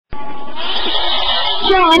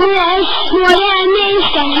少年，我连没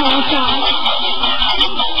想上。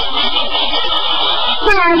大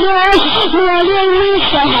人，我连没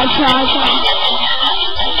想上。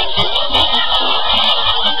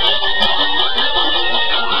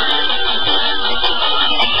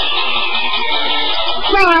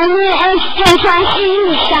大人，我上心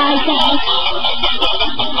上上。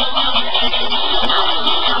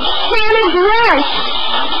Planet Earth,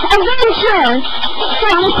 adventure,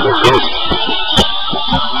 Planet Earth.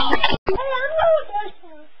 Hey, I'm going this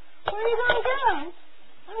one. Where are you going to go?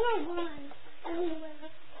 I'm going to run everywhere.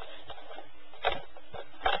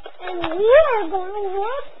 And we are going to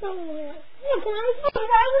walk somewhere. Hey guys,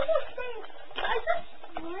 I was just saying, I just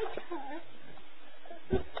like her.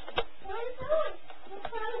 Where are you going? We're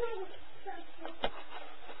probably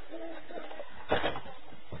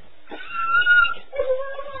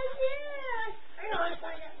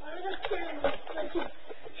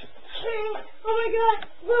oh my god,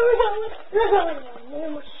 where are we going? We're going on the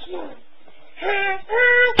machine.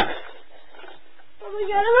 Oh my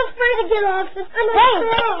god, I'm afraid to get off this. I'm afraid.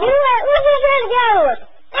 Hey, where's you trying to go?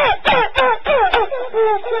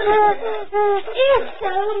 It's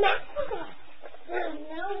so magical. I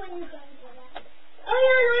know when you're going to do that. Oh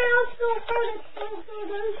yeah, and I also heard it's going to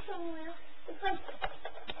go somewhere. It's like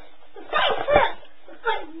this. It's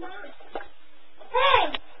like math. Hey,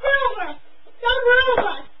 Silver! Don't move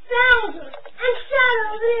us! Bowser! And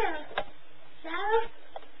Shadow there! Shadow?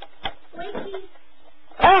 Wakey?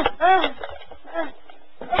 And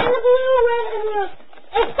the blue, red, and the...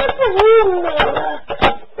 Except the blue, red.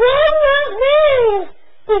 Red not me!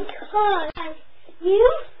 Because you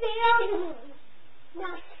failed me.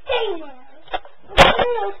 Now stay there.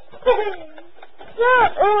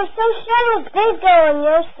 So Shadow did go on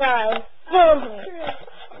your side, didn't he?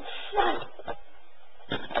 Shut up.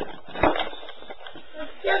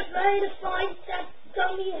 Just ready to find that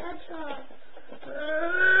dummy hedgehog.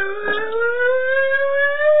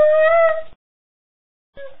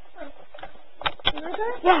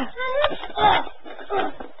 Yeah.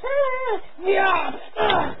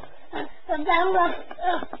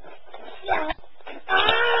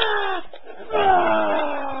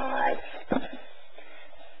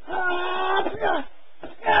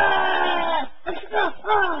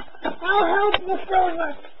 I'll help you,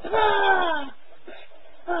 Silver.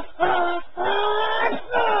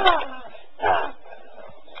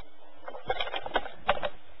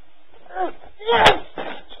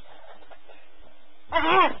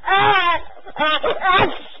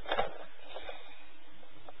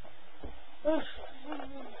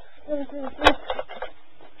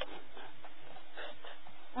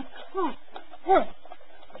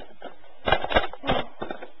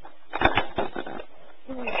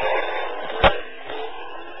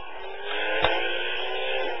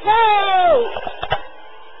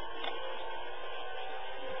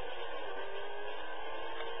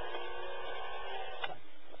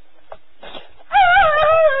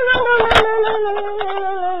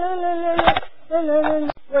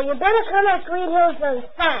 Well, you better come at Green Hills Zone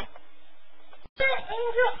fast.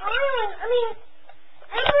 Angel Island,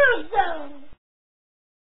 Emerald Zone.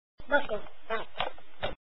 Knuckles, back.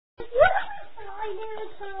 What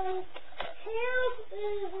time? Tails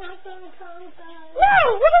is not going to come fast. No,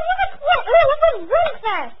 we can run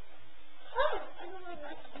fast. Oh, I don't know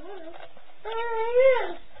what's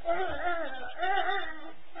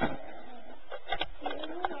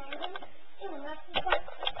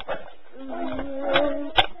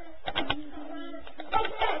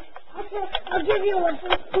I'll give you one.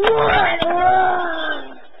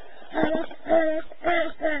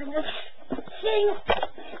 Sing.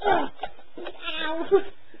 Ow.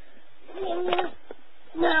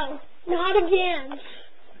 No, not again.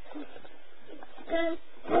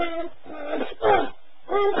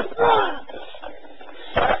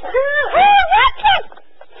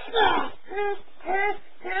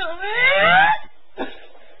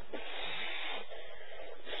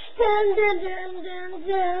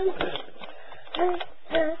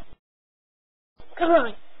 Come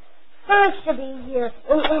on. First to be here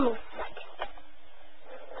in any second.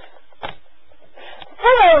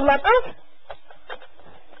 Hello, Knuckles.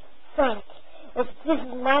 Frank, this is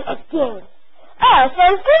not a game. Oh, so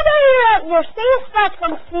instead of your same spot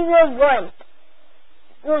from Serial 1.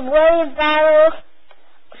 Your wave battle.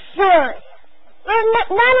 Sure. Not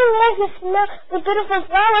unless you smell the beautiful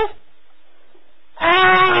flowers.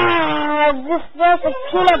 This smells of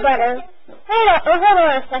peanut butter. Hold on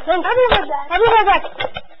a second. Have you heard that?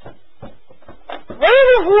 Where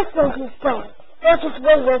is this monkey going? Don't just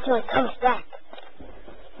wait there till it comes back.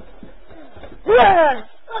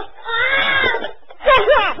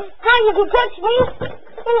 How you can catch me?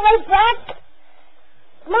 Anyway, Jack,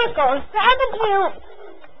 Knuckles, haven't you?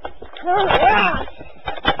 Oh, yeah.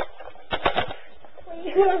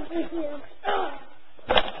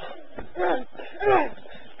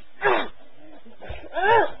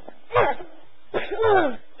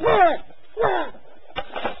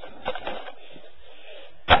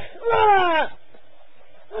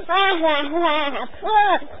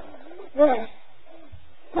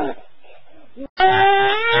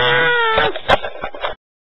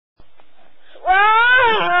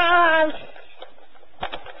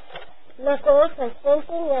 Knuckles, I'm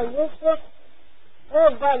thinking you're useless. Oh,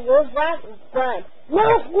 but you're right, but no,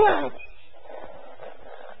 it's not.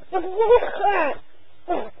 It's really hurt.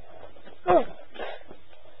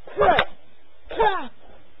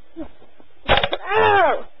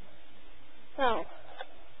 Ow! Oh.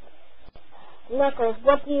 Knuckles,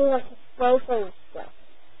 what do you have to say for yourself?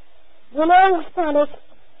 You know, Sonic.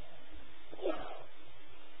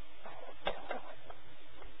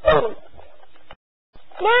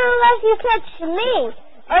 Now unless you catch me.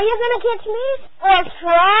 Are you gonna catch me? Or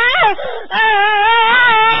try?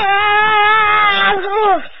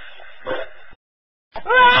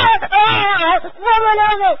 Someone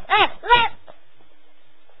over!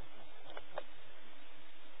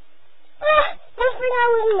 Just for now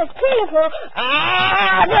we're in the pinnacle.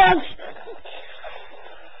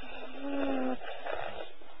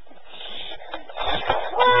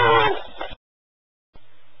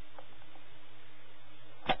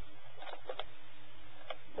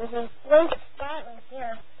 There's a blank spot right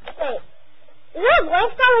there. Wait, is there a blank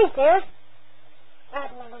spot right there?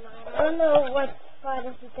 Never mind. I don't know what spot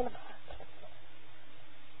this is gonna pop.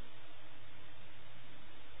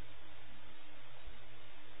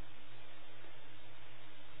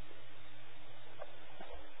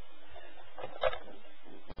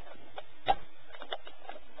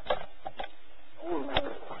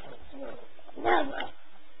 Never.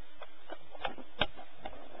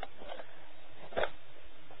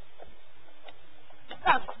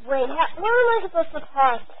 Oh, wait, where am I supposed to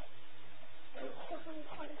park?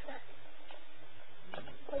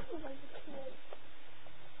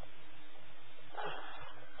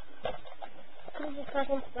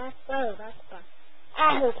 That's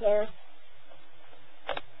fine. Who cares?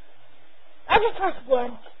 I'll just park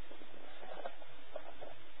again.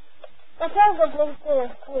 That's all the things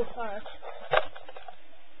to the park.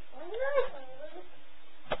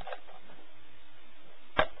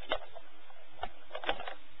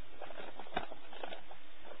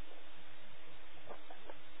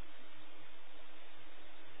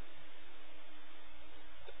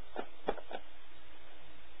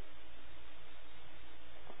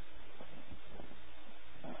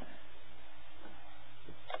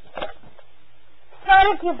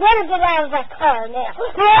 Sonic, you better get out of that car now.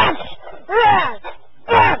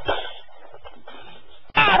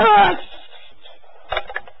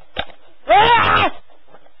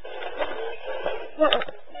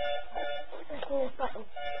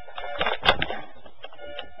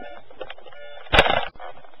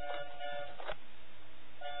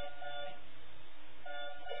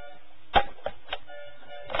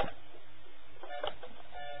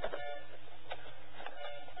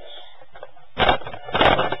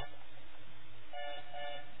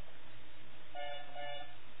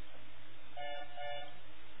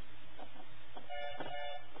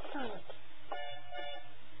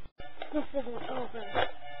 This isn't over.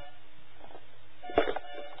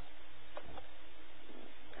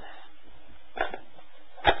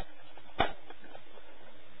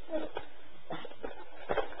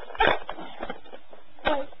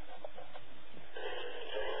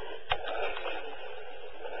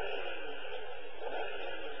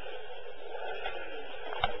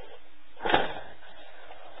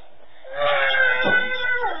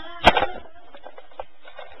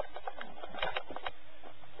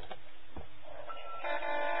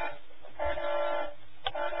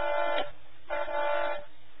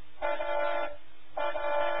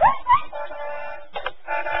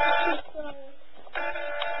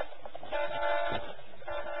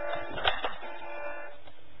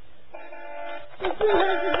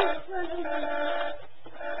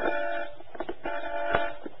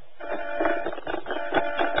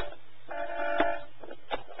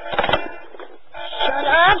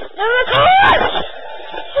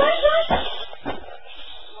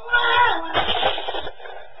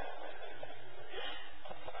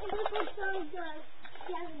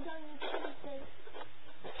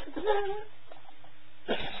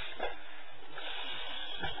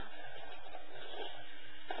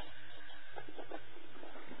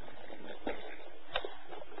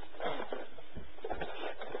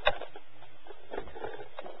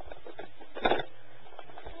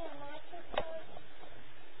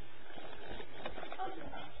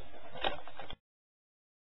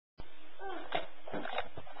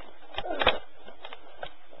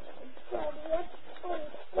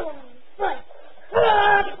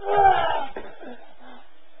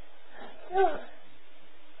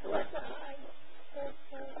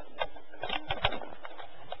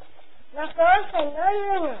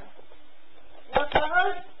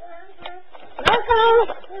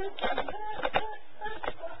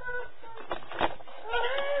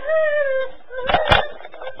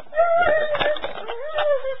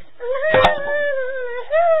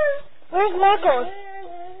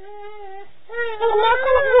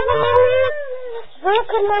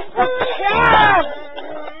 Broken my chest.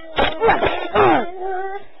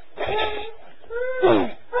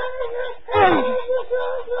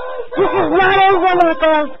 This is not over,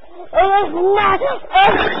 Knuckles. It is not over.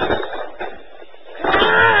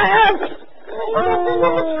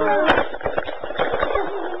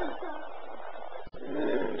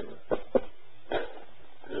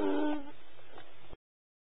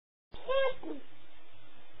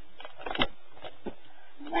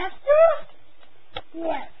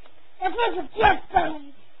 Yes. That was a jet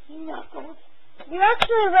bunny, Knuckles. You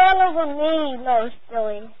actually ran over me, most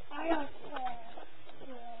silly. I don't care.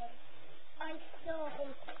 I still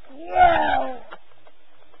hate you.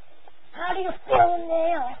 How do you feel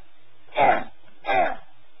now?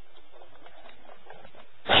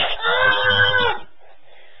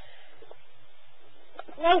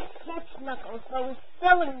 Nice catch, Knuckles, but we're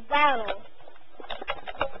still in battle.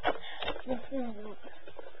 This isn't.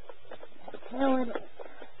 No, it is.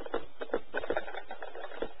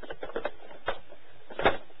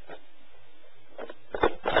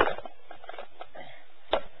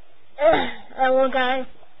 Hello, guys.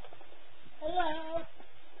 Hello.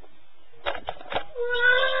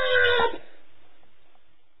 What?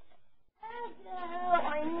 Hello.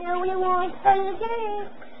 I knew you wanted to play the game.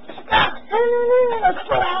 Stop. Let's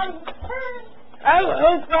go out. I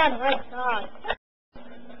hate that red song.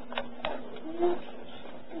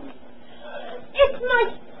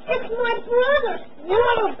 It's my brother. You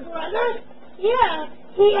have a brother? Yeah.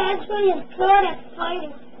 He actually is good at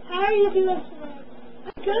fighting. How are you doing today?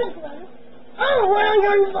 Good, brother. Oh, well,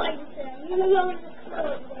 you're invited today. You're going to go in the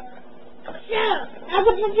club there. Yeah. How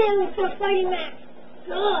about you do for a fighting match?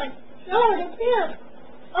 Good. Sure, let's do it.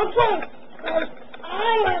 Okay. Because I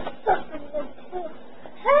have something to do.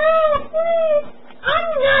 Hey, please. I'm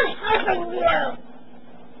not helping you.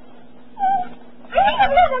 I think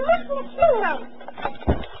I'm not a muscle too, though.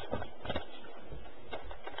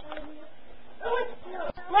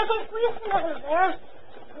 Knuckles, please come over there.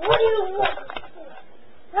 What do you want?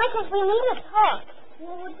 Knuckles, we need to talk.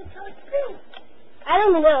 What would the talk be? I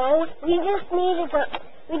don't know. We just need to go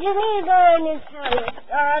in his house.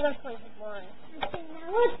 Other places one. Okay,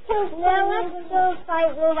 now let's go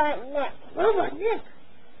fight Robot Next. Robot Next?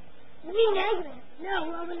 You mean Eggman? No,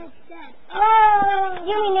 Robot Next dead. Oh,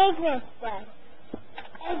 you mean Eggman's dead.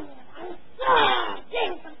 Eggman, I'm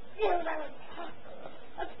getting confused.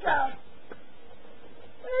 Let's go.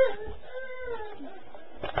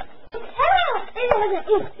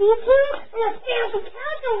 It's Steve and Sam's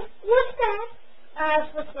Chicago. What's that? It's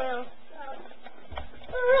for sale.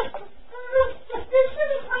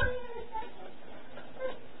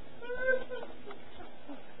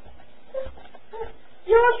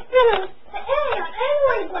 You're a spinner.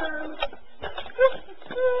 Anyway, bird.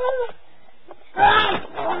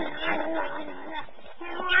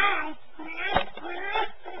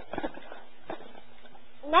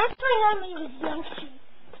 Last time I made was Yoshi.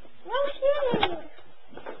 Yoshi!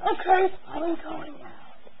 Okay, I'm going now.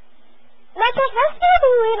 Knuckles, how can we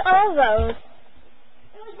read all those?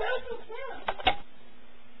 It was Yoshi too.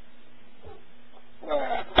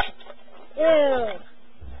 Ew.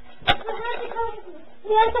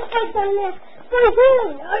 You have to fight down there. So do.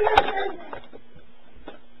 No, you're good.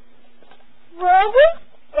 Ready?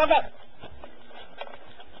 Ready.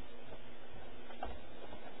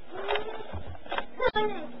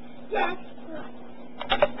 Yes.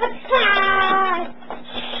 Attack!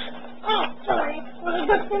 Oh, sorry. Well, the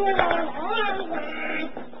good thing is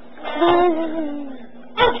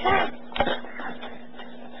attack!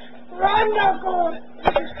 Run, Knuckles!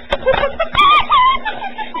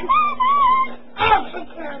 I'll take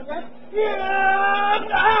care of this. Ow!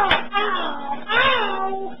 Ow!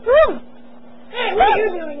 Ow! Hey, what are you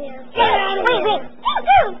doing here? Get out of here! Wait.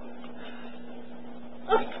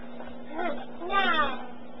 Okay. Now.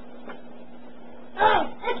 Oh,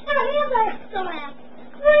 it's not him that's still at.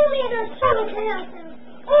 Really, there's something else.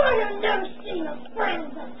 Oh, you've never seen a friend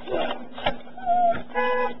again.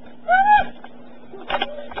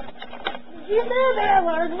 You know that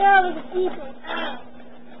word now with the people. Ow.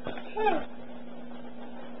 Hey.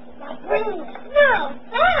 Now bring me. No.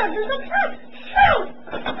 There's a truck. Shoot.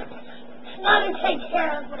 Let me take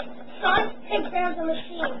care of it. Son, take care of the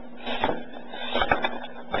machine.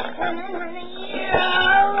 Come on, honey.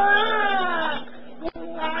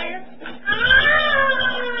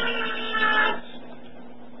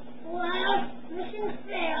 Well, mission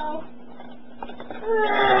failed.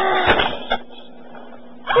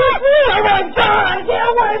 Oh my God! Get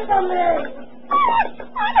away from me!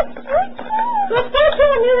 Let's go to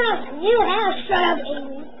a new house. Shut up,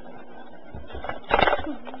 Amy.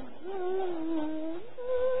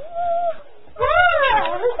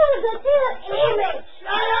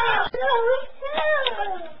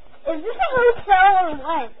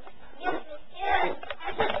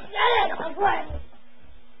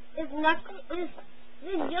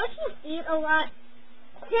 don't you eat a lot?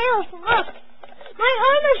 Tails, look! My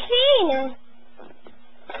own machine!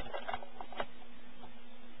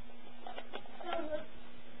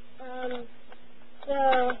 So,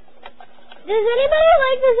 does anybody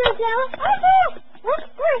like this hotel? Okay! What's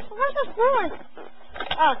first? What's the floor?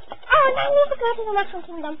 Oh, and I need to go to the Mushroom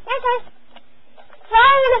Kingdom. Bye, guys. So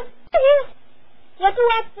I'm gonna... You have to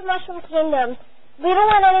watch the Mushroom Kingdom. We don't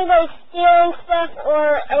want anybody stealing stuff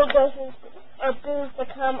or any ghosts or boos to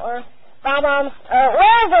come or bob-ombs or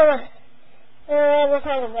whatever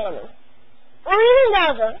kind of enemy. Or even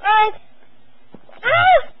Bowser. Alright.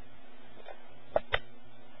 Ah!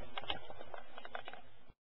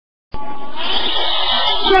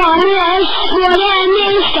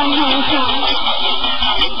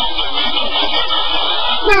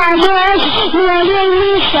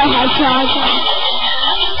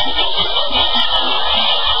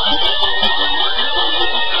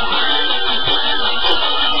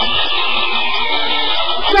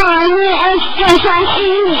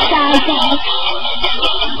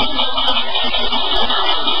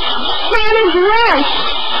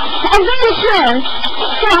 Adventure!